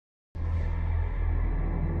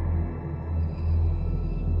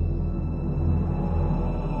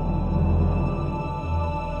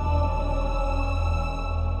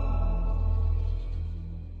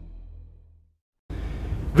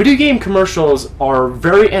Video game commercials are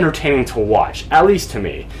very entertaining to watch, at least to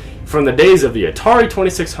me. From the days of the Atari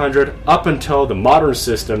 2600 up until the modern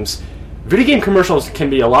systems, video game commercials can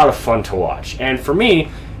be a lot of fun to watch. And for me,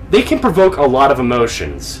 they can provoke a lot of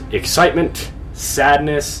emotions: excitement,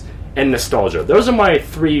 sadness, and nostalgia. Those are my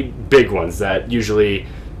three big ones that usually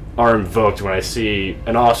are invoked when I see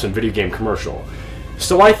an awesome video game commercial.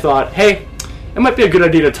 So I thought, hey, it might be a good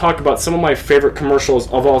idea to talk about some of my favorite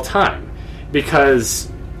commercials of all time.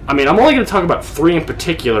 Because, I mean, I'm only going to talk about three in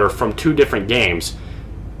particular from two different games,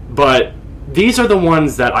 but these are the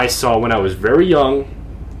ones that I saw when I was very young,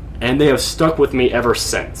 and they have stuck with me ever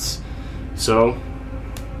since. So,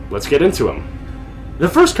 let's get into them. The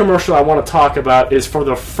first commercial I want to talk about is for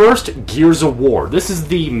the first Gears of War. This is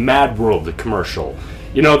the Mad World commercial.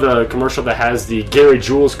 You know, the commercial that has the Gary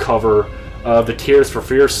Jules cover of the Tears for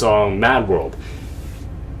Fears song, Mad World.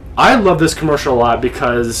 I love this commercial a lot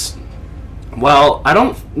because, well, I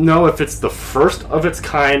don't know if it's the first of its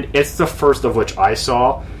kind. It's the first of which I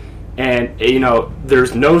saw. And, you know,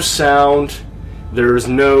 there's no sound, there's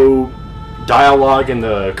no dialogue in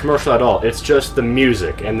the commercial at all. It's just the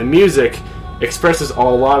music. And the music expresses a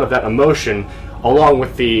lot of that emotion, along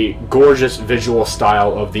with the gorgeous visual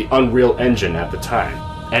style of the Unreal Engine at the time.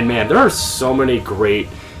 And man, there are so many great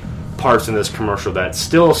parts in this commercial that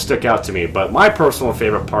still stick out to me, but my personal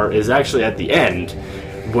favorite part is actually at the end,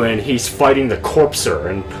 when he's fighting the Corpser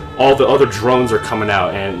and all the other drones are coming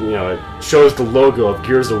out, and you know, it shows the logo of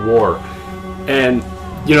Gears of War. And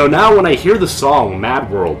you know, now when I hear the song Mad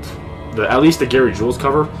World, at least the Gary Jules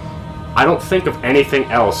cover, I don't think of anything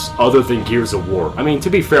else other than Gears of War. I mean, to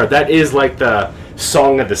be fair, that is like the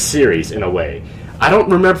song of the series in a way. I don't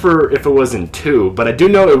remember if it was in 2, but I do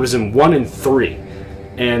know it was in 1 and 3.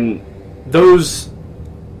 And those,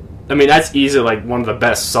 I mean, that's easily like one of the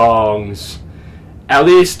best songs, at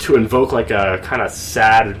least to invoke like a kind of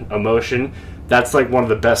sad emotion. That's like one of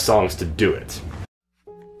the best songs to do it.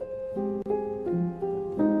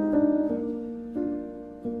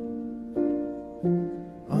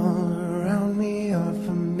 All around me are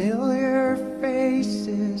familiar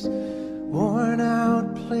faces, worn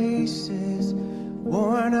out places,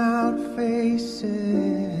 worn out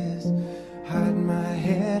faces. Hide my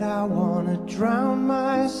head, I wanna drown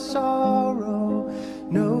my sorrow.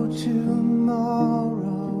 No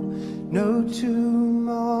tomorrow, no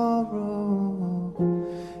tomorrow.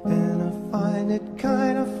 And I find it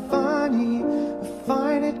kinda funny, I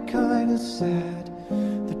find it kinda sad.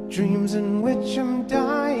 The dreams in which I'm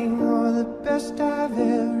dying are the best I've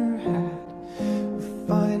ever had. I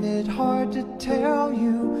find it hard to tell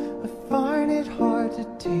you, I find it hard to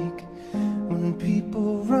take. When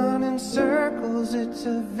people run in circles, it's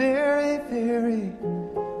a very, very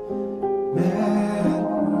mad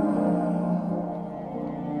world.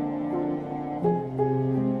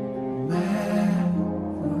 Mad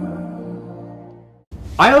world.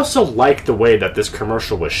 I also like the way that this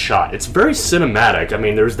commercial was shot. It's very cinematic. I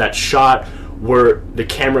mean, there's that shot where the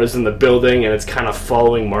camera is in the building and it's kind of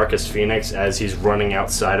following Marcus Phoenix as he's running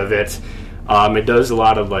outside of it. It does a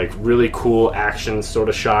lot of like really cool action sort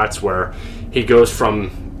of shots where he goes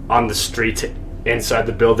from on the street to inside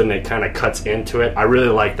the building and it kind of cuts into it. I really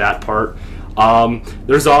like that part.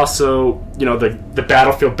 There's also, you know, the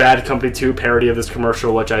Battlefield Bad Company 2 parody of this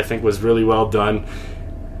commercial, which I think was really well done.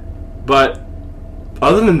 But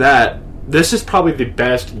other than that, this is probably the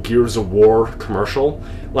best Gears of War commercial.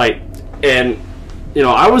 Like, and you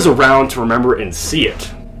know, I was around to remember and see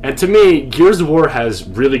it. And to me, Gears of War has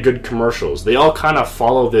really good commercials. They all kind of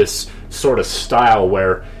follow this sort of style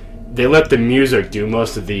where they let the music do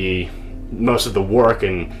most of the work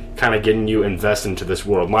and kind of getting you invested into this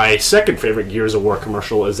world. My second favorite Gears of War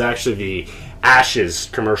commercial is actually the Ashes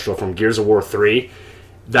commercial from Gears of War 3.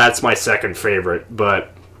 That's my second favorite. But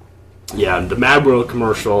yeah, the Mad World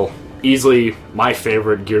commercial, easily my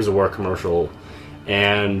favorite Gears of War commercial.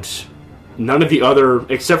 And none of the other,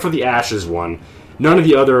 except for the Ashes one, none of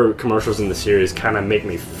the other commercials in the series kind of make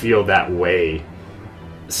me feel that way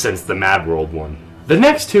since the Mad World one. The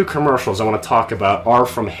next two commercials I want to talk about are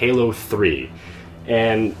from Halo 3.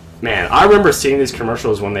 And man, I remember seeing these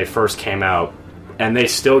commercials when they first came out, and they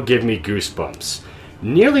still give me goosebumps.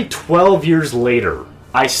 Nearly 12 years later,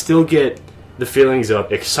 I still get the feelings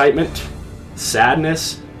of excitement,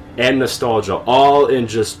 sadness, and nostalgia, all in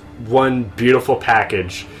just one beautiful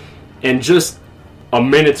package in just a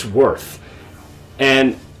minute's worth.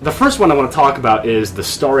 And the first one I want to talk about is the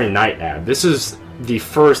Starry Night ad. This is the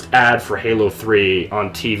first ad for Halo 3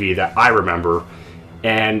 on TV that I remember.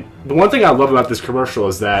 And the one thing I love about this commercial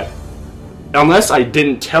is that unless I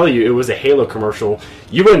didn't tell you it was a Halo commercial,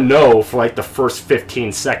 you would know for like the first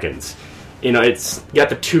 15 seconds. You know, it's got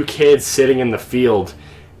the two kids sitting in the field,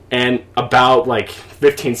 and about like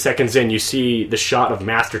 15 seconds in, you see the shot of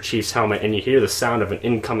Master Chief's helmet, and you hear the sound of an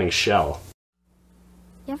incoming shell.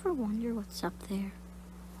 You ever wonder what's up there?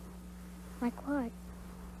 Like what?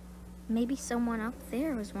 Maybe someone up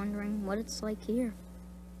there was wondering what it's like here.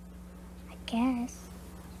 I guess.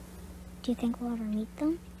 Do you think we'll ever meet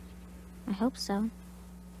them? I hope so.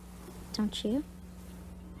 Don't you?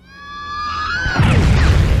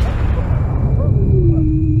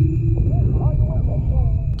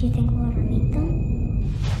 Do you think we'll ever meet them?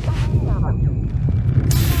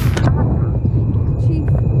 Chief,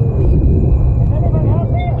 Is anyone out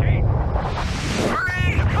there? Hurry!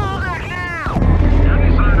 Pull back now! Any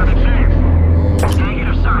sign of the chief?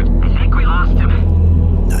 Negative, Sarge. I think we lost him.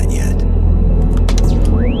 Not yet.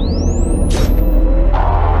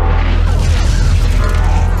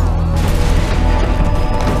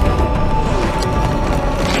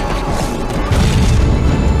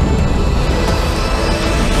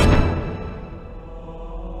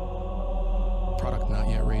 Product not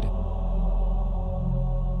yet rated.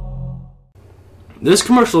 This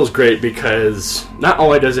commercial is great because not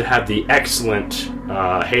only does it have the excellent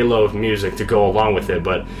Halo music to go along with it,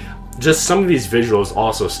 but just some of these visuals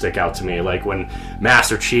also stick out to me. Like when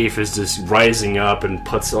Master Chief is just rising up and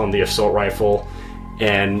puts on the assault rifle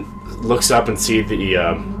and looks up and see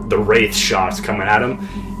the Wraith shots coming at him.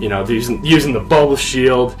 You know, using the bubble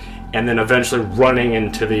shield, and then eventually running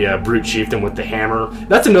into the Brute Chieftain with the hammer.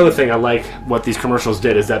 That's another thing I like what these commercials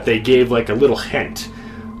did, is that they gave like a little hint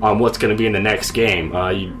on what's going to be in the next game.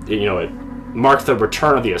 You know, it marked the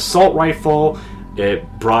return of the assault rifle. It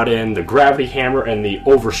brought in the gravity hammer and the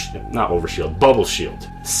bubble shield.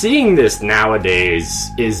 Seeing this nowadays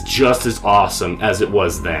is just as awesome as it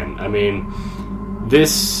was then. I mean,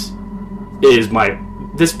 this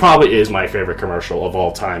probably is my favorite commercial of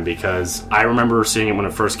all time, because I remember seeing it when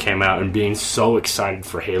it first came out and being so excited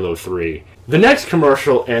for Halo 3. The next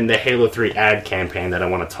commercial in the Halo 3 ad campaign that I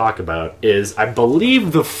want to talk about is, I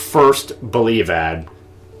believe, the first Believe ad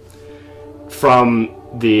from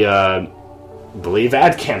the Believe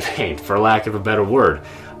ad campaign, for lack of a better word.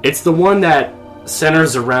 It's the one that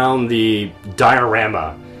centers around the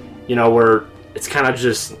diorama, you know, where it's kind of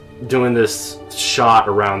just doing this shot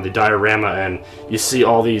around the diorama, and you see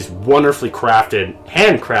all these wonderfully crafted,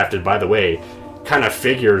 handcrafted by the way, kind of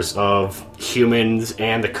figures of humans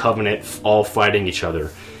and the Covenant all fighting each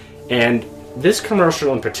other. And this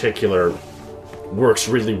commercial in particular works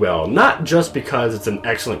really well, not just because it's an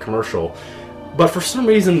excellent commercial, but for some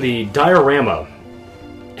reason the diorama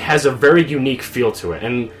has a very unique feel to it,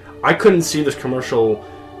 and I couldn't see this commercial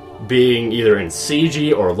being either in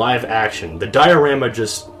CG or live action. The diorama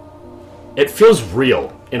just, it feels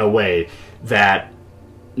real in a way that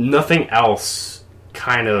nothing else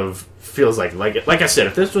kind of feels like I said,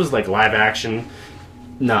 if this was like live action,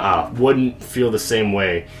 wouldn't feel the same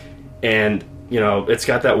way. And you know, it's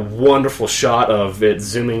got that wonderful shot of it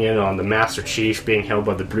zooming in on the Master Chief being held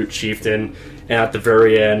by the Brute Chieftain, and at the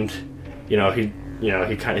very end,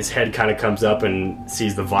 his head kind of comes up and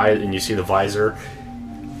sees the visor, and you see the visor.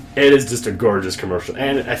 It is just a gorgeous commercial,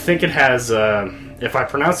 and I think it has, if I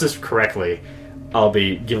pronounce this correctly, I'll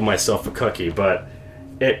be giving myself a cookie, but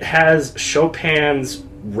it has Chopin's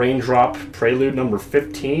Raindrop Prelude number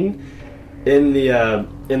 15 in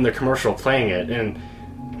the commercial playing it, and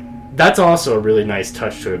that's also a really nice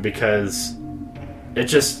touch to it, because it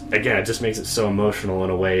just makes it so emotional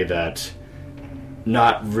in a way that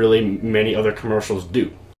not really many other commercials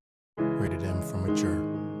do. Rated M for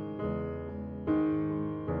mature.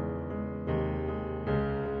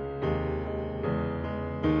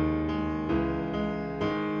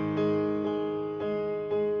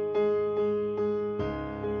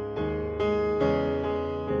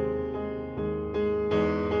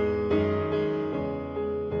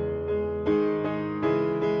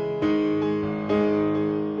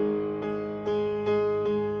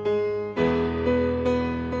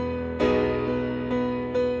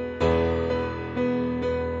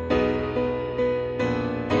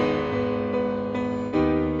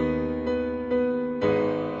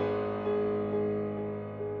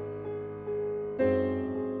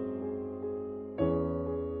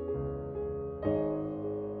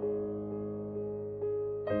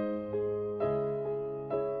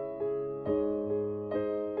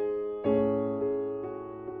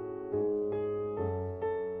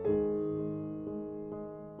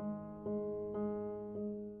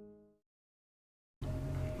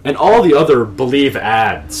 And all the other Believe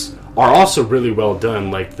ads are also really well done.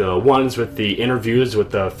 Like the ones with the interviews with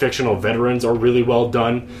the fictional veterans are really well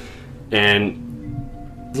done.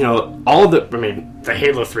 And you know, all of the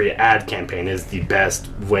Halo 3 ad campaign is the best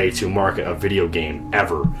way to market a video game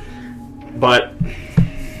ever. But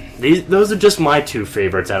those are just my two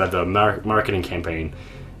favorites out of the marketing campaign.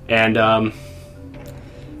 And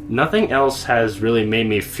nothing else has really made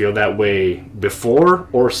me feel that way before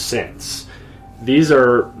or since. These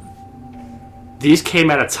came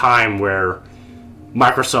at a time where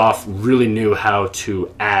Microsoft really knew how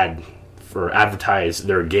to advertise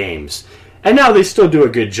their games. And now they still do a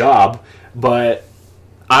good job, but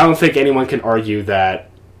I don't think anyone can argue that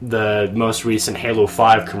the most recent Halo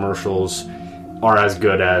 5 commercials are as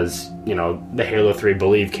good as, you know, the Halo 3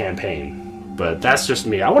 Believe campaign. But that's just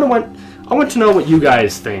me. I want to know what you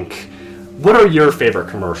guys think. What are your favorite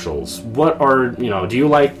commercials? What are, you know, do you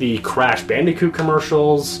like the Crash Bandicoot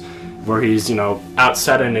commercials where he's, you know,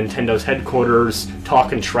 outside of Nintendo's headquarters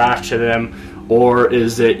talking trash to them? Or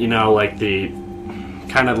is it, you know, like the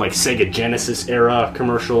kind of like Sega Genesis era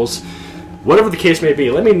commercials? Whatever the case may be,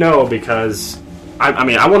 let me know, because I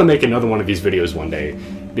mean, I want to make another one of these videos one day,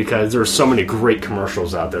 because there's so many great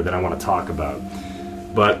commercials out there that I want to talk about.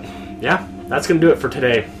 But yeah, that's going to do it for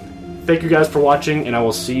today. Thank you guys for watching, and I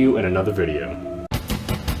will see you in another video.